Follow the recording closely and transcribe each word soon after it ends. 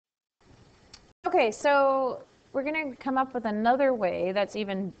Okay, so we're going to come up with another way that's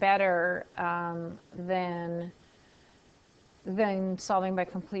even better than solving by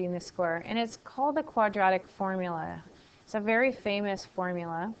completing the square, and it's called the quadratic formula. It's a very famous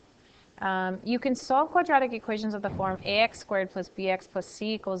formula. You can solve quadratic equations of the form ax squared plus bx plus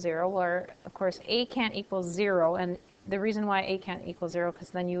c equals 0, where of course a can't equal 0, and the reason why a can't equal 0, because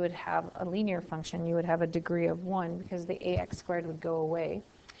then you would have a linear function. You would have a degree of 1 because the ax squared would go away,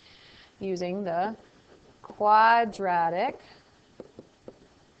 using the quadratic,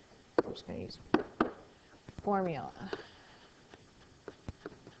 I'm just going to use formula.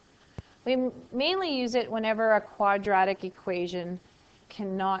 We mainly use it whenever a quadratic equation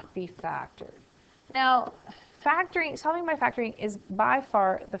cannot be factored. Now, solving by factoring is by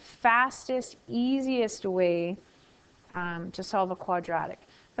far the fastest, easiest way to solve a quadratic.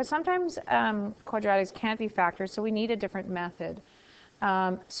 But sometimes quadratics can't be factored, so we need a different method.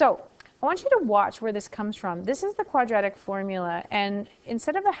 So I want you to watch where this comes from. This is the quadratic formula, and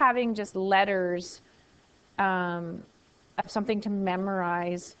instead of having just letters of something to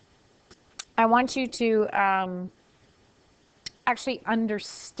memorize, I want you to actually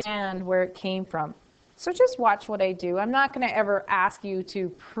understand where it came from. So just watch what I do. I'm not going to ever ask you to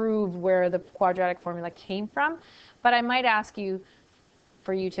prove where the quadratic formula came from, but I might ask you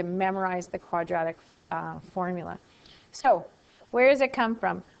for you to memorize the quadratic formula. So where does it come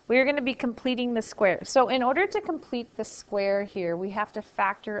from? We're going to be completing the square. So in order to complete the square here, we have to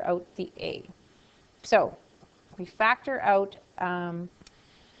factor out the a. So we factor out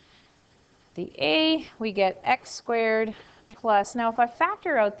the a, we get x squared plus, now if I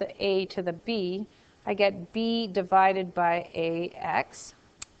factor out the a to the b, I get b divided by ax,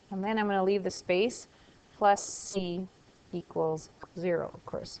 and then I'm going to leave the space, plus c equals 0, of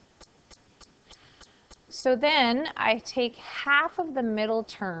course. So then I take half of the middle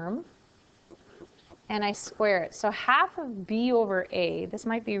term and I square it. So half of b over a, this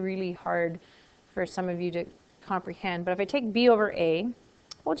might be really hard for some of you to comprehend, but if I take b over a,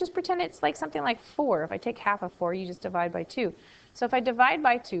 we'll just pretend it's like something like 4. If I take half of 4, you just divide by 2. So if I divide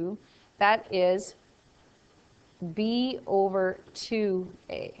by 2, that is b over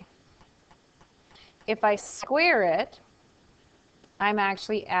 2a. If I square it, I'm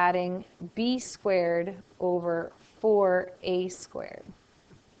actually adding b squared over 4a squared.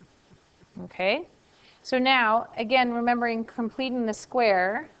 Okay? So now, again, remembering completing the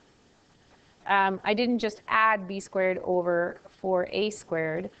square, I didn't just add b squared over 4a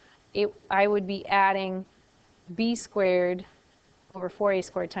squared. I would be adding b squared over 4a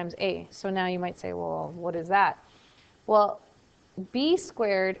squared times a. So now you might say, well, what is that? Well, b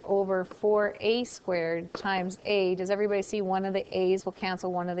squared over 4a squared times a, does everybody see one of the a's will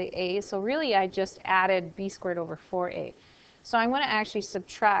cancel one of the a's? So really I just added b squared over 4a. So I'm going to actually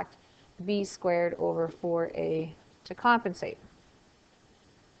subtract b squared over 4a to compensate.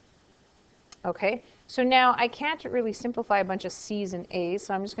 Okay, so now I can't really simplify a bunch of c's and a's,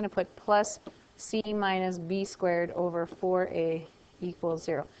 so I'm just going to put plus c minus b squared over 4a equals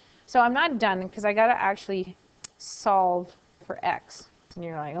 0. So I'm not done because I got to actually solve for x. And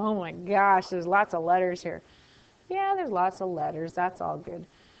you're like, oh my gosh, there's lots of letters here. Yeah, there's lots of letters. That's all good.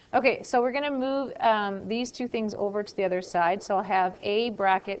 Okay, so we're going to move these two things over to the other side. So I'll have a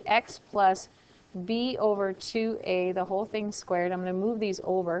bracket x plus b over 2a, the whole thing squared. I'm going to move these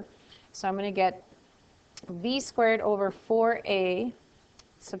over. So I'm going to get b squared over 4a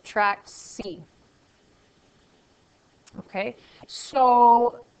subtract c. Okay,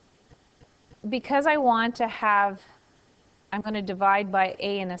 so because I want to have, I'm going to divide by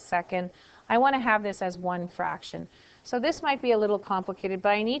a in a second, I want to have this as one fraction. So this might be a little complicated, but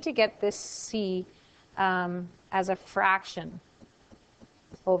I need to get this c as a fraction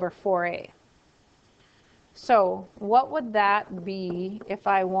over 4a. So what would that be if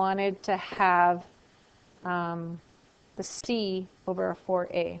I wanted to have the c over a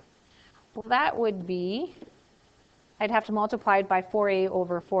 4a? Well, that would be, I'd have to multiply it by 4a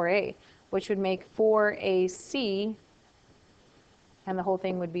over 4a, which would make 4ac, and the whole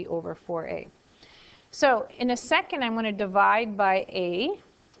thing would be over 4a. So in a second, I'm going to divide by a,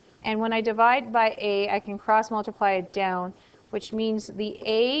 and when I divide by a, I can cross multiply it down, which means the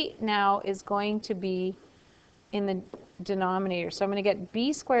a now is going to be in the denominator. So I'm going to get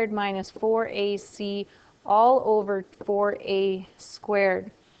b squared minus 4ac all over 4a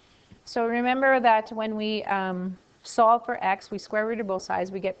squared. So remember that when we solve for x, we square root of both sides,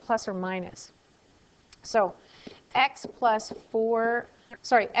 we get plus or minus. So x plus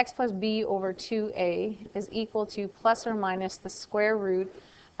b over 2a is equal to plus or minus the square root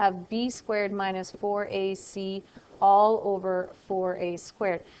of b squared minus 4ac all over 4a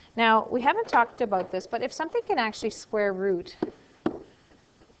squared. Now, we haven't talked about this, but if something can actually square root,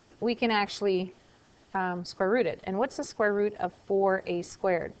 we can actually square root it. And what's the square root of 4a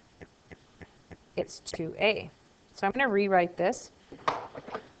squared? It's 2a. So I'm going to rewrite this.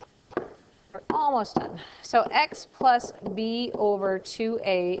 We're almost done. So x plus b over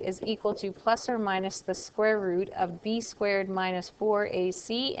 2a is equal to plus or minus the square root of b squared minus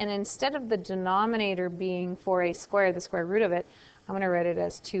 4ac. And instead of the denominator being 4a squared, the square root of it, I'm going to write it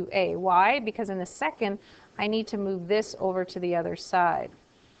as 2a. Why? Because in a second, I need to move this over to the other side.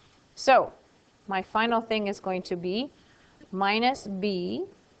 So my final thing is going to be minus b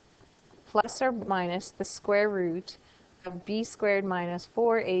plus or minus the square root of b squared minus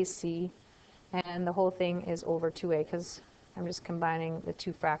 4ac, and the whole thing is over 2a because I'm just combining the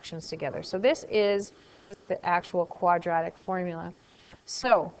two fractions together. So this is the actual quadratic formula.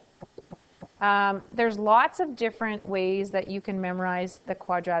 So there's lots of different ways that you can memorize the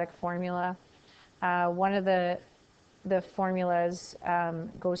quadratic formula. One of the formulas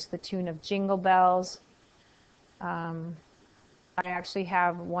goes to the tune of Jingle Bells. I actually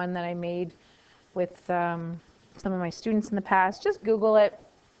have one that I made with some of my students in the past. Just Google it.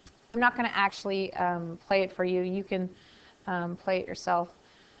 I'm not going to actually play it for you. You can play it yourself.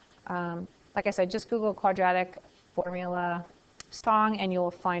 Like I said, just Google quadratic formula song and you'll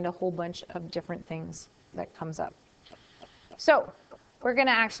find a whole bunch of different things that comes up. So we're going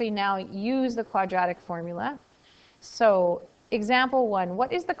to actually now use the quadratic formula. So example 1,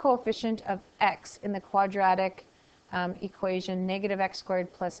 what is the coefficient of x in the quadratic equation negative x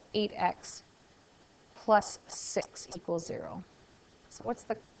squared plus 8x plus 6 equals 0? So what's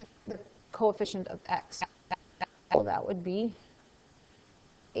the coefficient of x? Well, that would be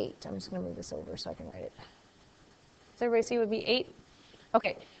 8. I'm just going to move this over so I can write it. Does everybody see it would be 8?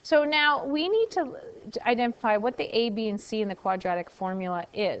 Okay, so now we need to identify what the a, b, and c in the quadratic formula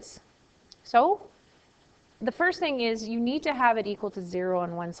is. So the first thing is you need to have it equal to 0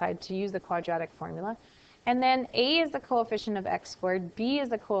 on one side to use the quadratic formula. And then a is the coefficient of x squared, b is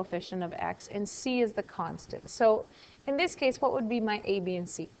the coefficient of x, and c is the constant. So in this case, what would be my a, b, and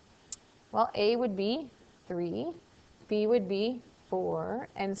c? Well, a would be 3, b would be 4,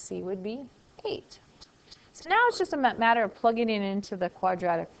 and c would be 8. So now it's just a matter of plugging it into the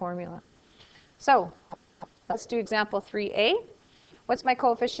quadratic formula. So let's do example 3a. What's my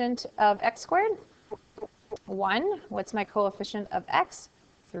coefficient of x squared? 1. What's my coefficient of x?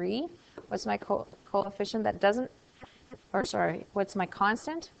 3. What's my coefficient that doesn't, or sorry, what's my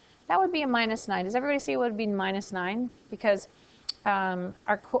constant? That would be a minus 9. Does everybody see what would be minus 9? Because our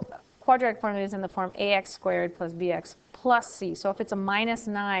quadratic formula is in the form ax squared plus bx plus c. So if it's a minus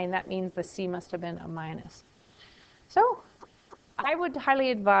 9, that means the c must have been a minus. So I would highly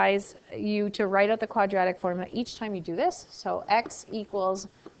advise you to write out the quadratic formula each time you do this. So x equals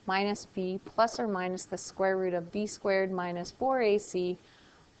minus b plus or minus the square root of b squared minus 4ac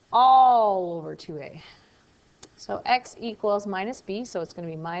all over 2a. So x equals minus b, so it's going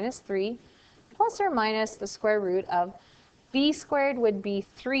to be minus 3 plus or minus the square root of b squared would be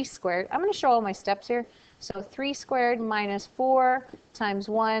 3 squared. I'm going to show all my steps here. So 3 squared minus 4 times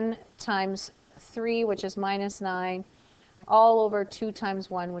 1 times 3, which is minus 9, all over 2 times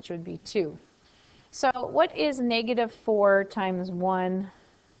 1, which would be 2. So what is negative 4 times 1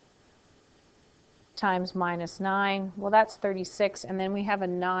 times minus 9? Well, that's 36, and then we have a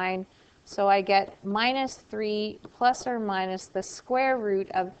 9. So I get minus 3 plus or minus the square root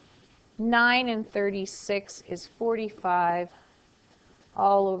of 9 and 36 is 45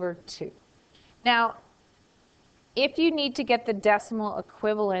 all over 2. Now, if you need to get the decimal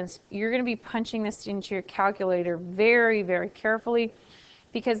equivalence, you're going to be punching this into your calculator very, very carefully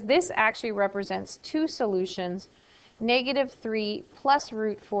because this actually represents two solutions, negative 3 plus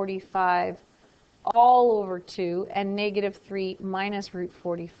root 45 all over 2 and negative 3 minus root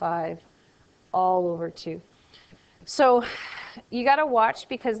 45 all over 2. So you got to watch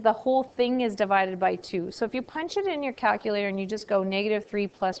because the whole thing is divided by 2. So if you punch it in your calculator and you just go negative 3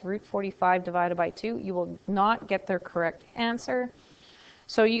 plus root 45 divided by 2, you will not get the correct answer.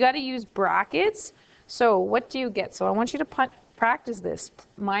 So you got to use brackets. So what do you get? So I want you to practice this.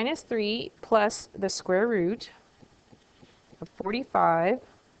 Minus 3 plus the square root of 45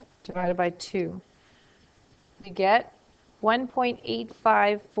 divided by 2. We get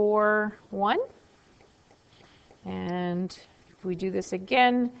 1.8541. And if we do this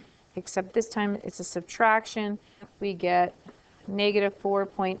again, except this time it's a subtraction, we get negative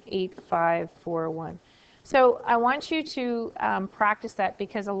 4.8541. So I want you to practice that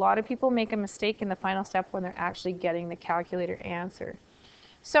because a lot of people make a mistake in the final step when they're actually getting the calculator answer.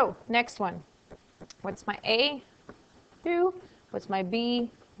 So next one. What's my A? 2. What's my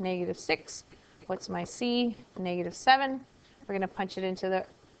B? -6. What's my C? -7. We're going to punch it into the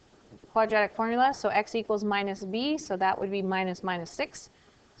quadratic formula. So x equals minus b, so that would be minus 6.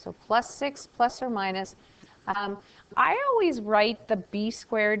 So +6 plus or minus. I always write the b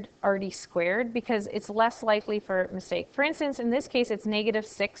squared already squared because it's less likely for mistake. For instance, in this case, it's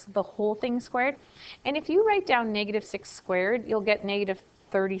 -6, the whole thing squared. And if you write down -6 squared, you'll get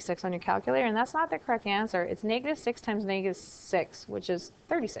 -36 on your calculator, and that's not the correct answer. It's -6 times -6, which is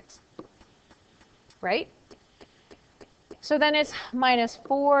 36, right? So then it's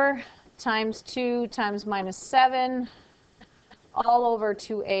 -4 times 2 times -7 all over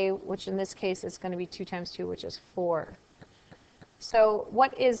 2a, which in this case is going to be 2 times 2, which is 4. So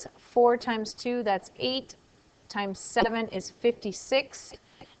what is 4 times 2? That's 8 times 7 is 56.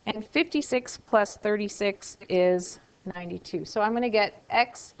 And 56 plus 36 is 92. So I'm going to get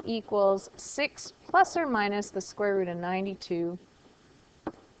x equals 6 plus or minus the square root of 92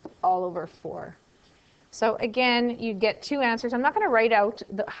 all over 4. So again, you get two answers. I'm not going to write out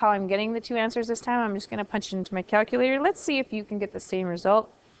how I'm getting the two answers this time. I'm just going to punch it into my calculator. Let's see if you can get the same result.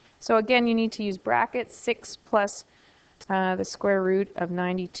 So again, you need to use brackets. 6 plus the square root of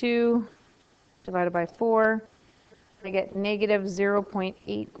 92 divided by 4. I get negative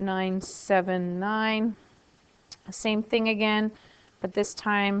 0.8979. Same thing again, but this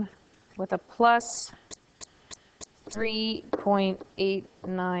time with a plus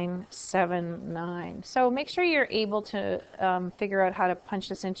 3.8979. So make sure you're able to figure out how to punch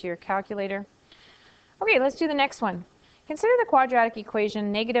this into your calculator. Okay, let's do the next one. Consider the quadratic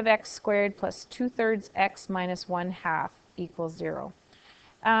equation -x squared plus 2/3 x minus 1/2 equals 0.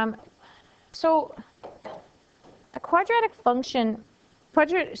 So a quadratic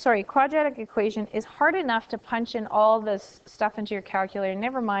equation is hard enough to punch in all this stuff into your calculator,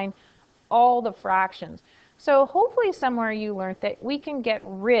 never mind all the fractions. So hopefully somewhere you learned that we can get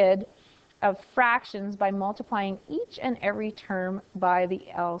rid of fractions by multiplying each and every term by the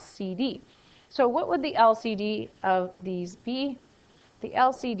LCD. So what would the LCD of these be? The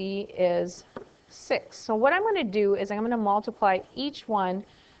LCD is 6. So what I'm going to do is I'm going to multiply each one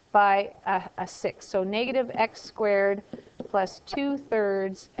by a 6. So -x squared plus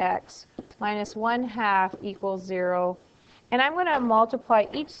 2/3 x minus 1/2 equals 0. And I'm going to multiply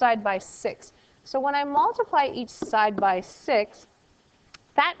each side by 6. So when I multiply each side by 6,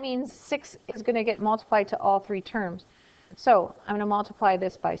 that means 6 is going to get multiplied to all three terms. So I'm going to multiply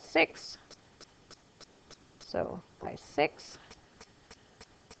this by 6. So by 6,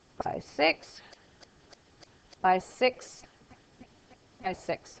 by 6, by 6, by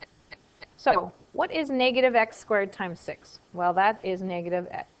 6. So what is -x squared times 6? Well, that is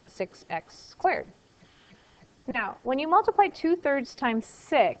 -6x squared. Now, when you multiply 2/3 times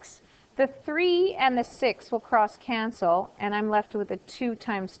 6, the 3 and the 6 will cross cancel, and I'm left with a 2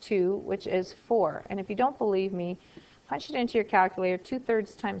 times 2, which is 4. And if you don't believe me, punch it into your calculator.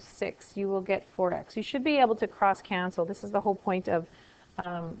 2/3 times 6, you will get 4x. You should be able to cross cancel. This is the whole point of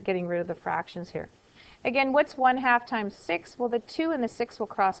getting rid of the fractions here. Again, what's 1/2 times 6? Well, the 2 and the 6 will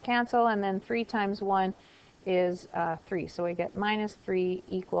cross cancel, and then 3 times 1 is 3. So we get -3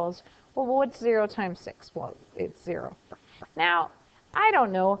 equals, well, what's 0 times 6? Well, it's 0. Now, I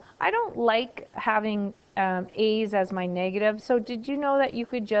don't know. I don't like having A's as my negative. So did you know that you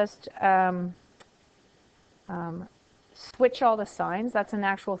could just switch all the signs? That's an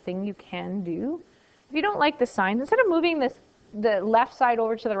actual thing you can do. If you don't like the signs, instead of moving the left side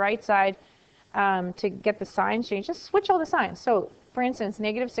over to the right side to get the signs changed, just switch all the signs. So for instance,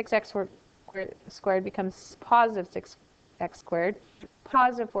 -6x squared becomes positive 6x squared.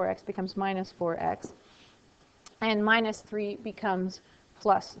 Positive 4x becomes -4x. And -3 becomes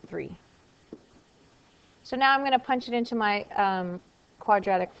 +3. So now I'm going to punch it into my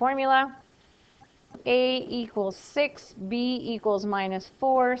quadratic formula. A equals 6, B equals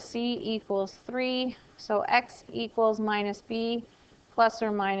 -4, C equals 3. So x equals minus b plus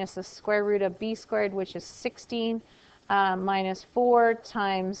or minus the square root of b squared, which is 16, minus 4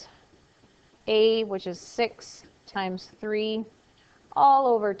 times a, which is 6, times 3, all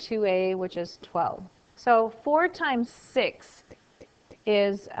over 2a, which is 12. So 4 times 6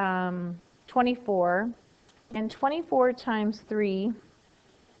 is 24, and 24 times 3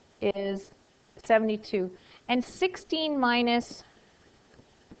 is 72. And 16 minus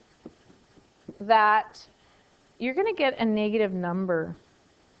that, you're going to get a negative number.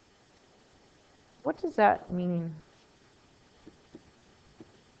 What does that mean?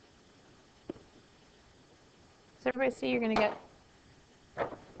 Does everybody see you're going to get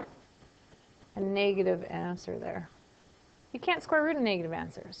a negative answer there? You can't square root a negative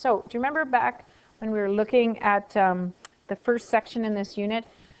answer. So do you remember back when we were looking at the first section in this unit?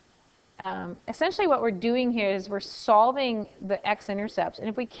 Essentially what we're doing here is we're solving the x-intercepts. And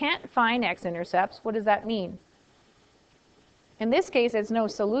if we can't find x-intercepts, what does that mean? In this case, it's no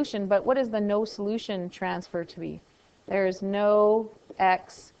solution, but what does the no solution transfer to be? There's no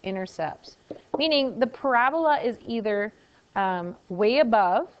x-intercepts, meaning the parabola is either way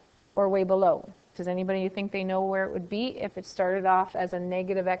above or way below. Does anybody think they know where it would be if it started off as a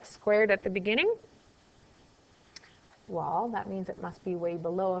negative x squared at the beginning? Well, that means it must be way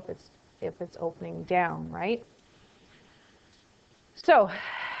below if it's opening down, right? So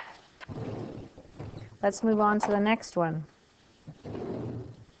let's move on to the next one.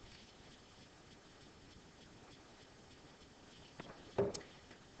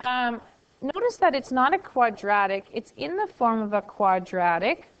 Notice that it's not a quadratic, it's in the form of a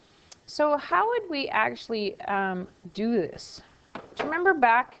quadratic. So how would we actually do this? Do you remember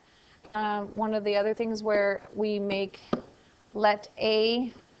back one of the other things where we let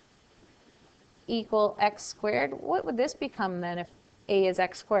a equal x squared? What would this become then if a is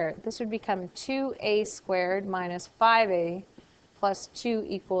x squared? This would become 2a squared minus 5a plus 2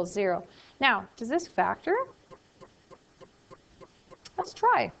 equals 0. Now, does this factor? Let's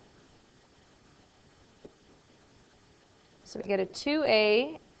try. So we get a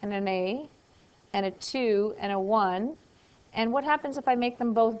 2a and an a and a 2 and a 1. And what happens if I make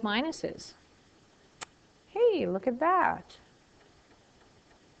them both minuses? Hey, look at that.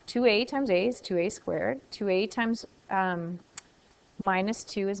 2a times a is 2a squared. 2a times minus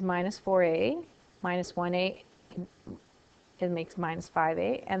 2 is minus 4a. Minus 1a, it makes minus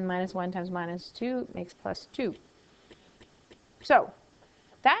 5a. And minus 1 times minus 2 makes plus 2. So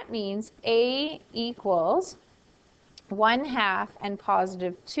that means a equals 1/2 and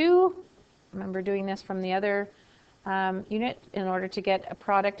positive 2. Remember doing this from the other unit. In order to get a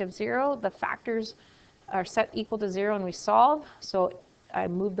product of 0, the factors are set equal to 0 and we solve. So I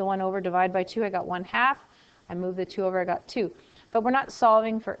moved the 1 over, divide by 2, I got 1/2. I moved the 2 over, I got 2. But we're not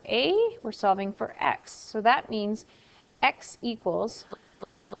solving for a, we're solving for x. So that means x equals,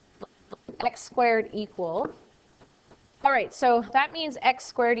 x squared equal. All right, so that means x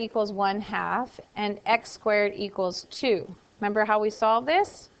squared equals 1/2 and x squared equals 2. Remember how we solve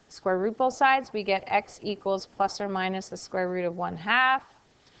this? Square root both sides, we get x equals plus or minus the square root of 1/2.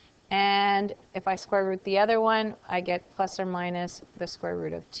 And if I square root the other one, I get plus or minus the square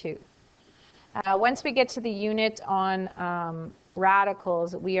root of 2. Once we get to the unit on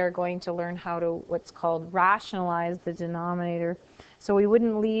radicals, we are going to learn how to what's called rationalize the denominator. So we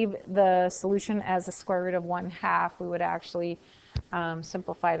wouldn't leave the solution as the square root of 1/2. We would actually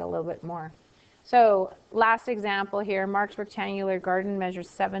simplify it a little bit more. So last example here, Mark's rectangular garden measures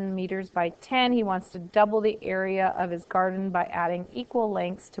 7 meters by 10. He wants to double the area of his garden by adding equal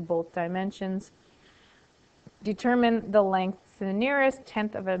lengths to both dimensions. Determine the length to the nearest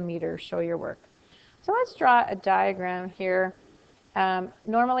 1/10 of a meter. Show your work. So let's draw a diagram here.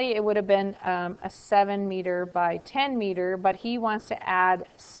 Normally it would have been a 7 meter by 10 meter, but he wants to add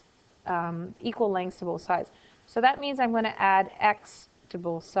equal lengths to both sides. So that means I'm going to add x to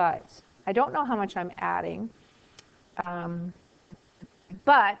both sides. I don't know how much I'm adding,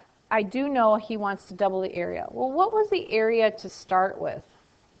 but I do know he wants to double the area. Well, what was the area to start with?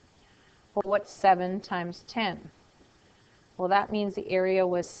 Well, what's 7 times 10? Well, that means the area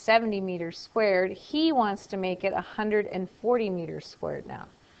was 70 meters squared. He wants to make it 140 meters squared now.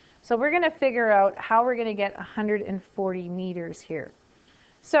 So we're going to figure out how we're going to get 140 meters here.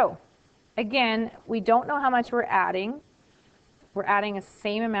 So again, we don't know how much we're adding. We're adding the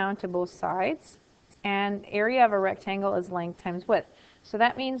same amount to both sides. And area of a rectangle is length times width. So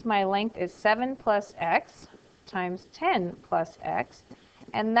that means my length is 7 plus x times 10 plus x.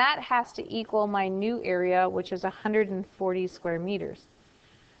 And that has to equal my new area, which is 140 square meters.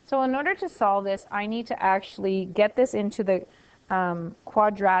 So in order to solve this, I need to actually get this into the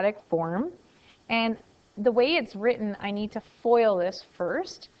quadratic form. And the way it's written, I need to FOIL this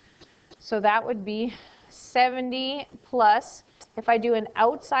first. So that would be 70 plus, if I do an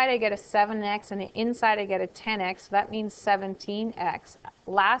outside, I get a 7x, and an inside, I get a 10x. So that means 17x.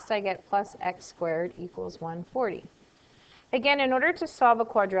 Last, I get plus x squared equals 140. Again, in order to solve a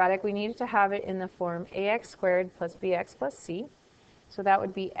quadratic, we need to have it in the form ax squared plus bx plus c. So that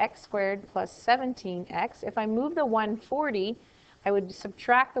would be x squared plus 17x. If I move the 140, I would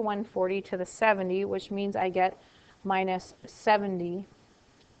subtract the 140 to the 70, which means I get minus 70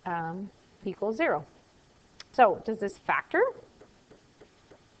 equals 0. So does this factor?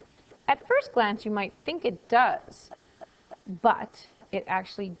 At first glance, you might think it does, but it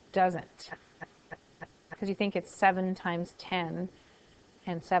actually doesn't. because you think it's 7 times 10,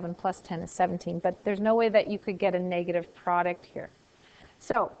 and 7 plus 10 is 17, but there's no way that you could get a negative product here.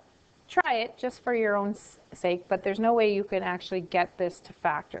 So try it just for your own sake, but there's no way you can actually get this to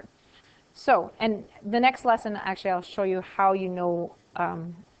factor. So, and the next lesson, actually, I'll show you how you know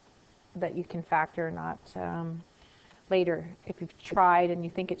that you can factor or not later. If you've tried and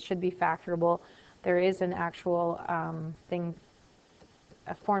you think it should be factorable, there is an actual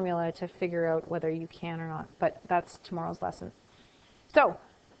a formula to figure out whether you can or not, but that's tomorrow's lesson. So,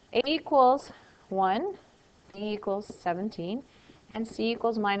 A equals 1, B equals 17, and C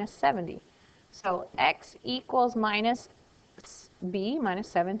equals minus 70. So, X equals minus B, minus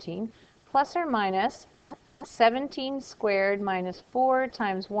 17, plus or minus 17 squared minus 4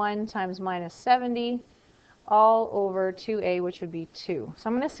 times 1 times minus 70, all over 2a, which would be 2. So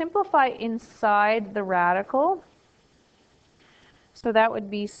I'm going to simplify inside the radical. So that would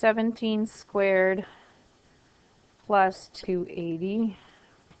be 17 squared plus 280.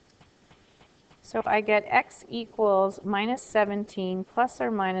 So I get x equals minus 17 plus or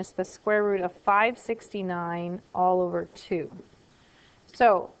minus the square root of 569 all over 2.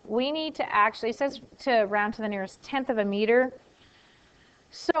 So we need to actually, it says to round to the nearest tenth of a meter.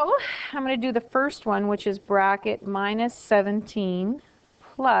 So I'm going to do the first one, which is bracket minus 17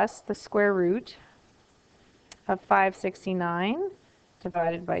 plus the square root of 569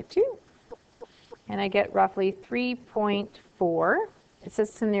 divided by 2. And I get roughly 3.4. It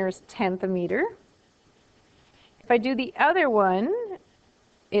says to the nearest tenth a meter. If I do the other one,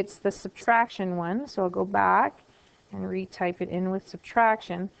 it's the subtraction one. So I'll go back and retype it in with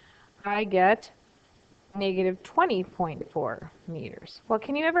subtraction. I get negative 20.4 meters. Well,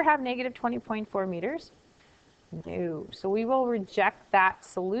 can you ever have negative 20.4 meters? No. So we will reject that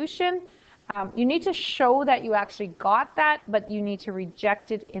solution. You need to show that you actually got that, but you need to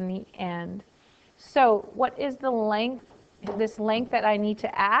reject it in the end. So what is the length, this length that I need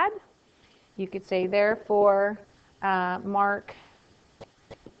to add? You could say, therefore, Mark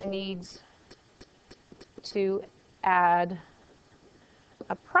needs to add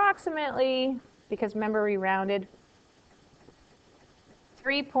approximately, because remember we rounded,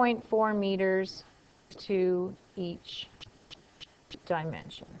 3.4 meters to each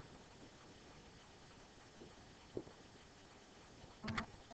dimension.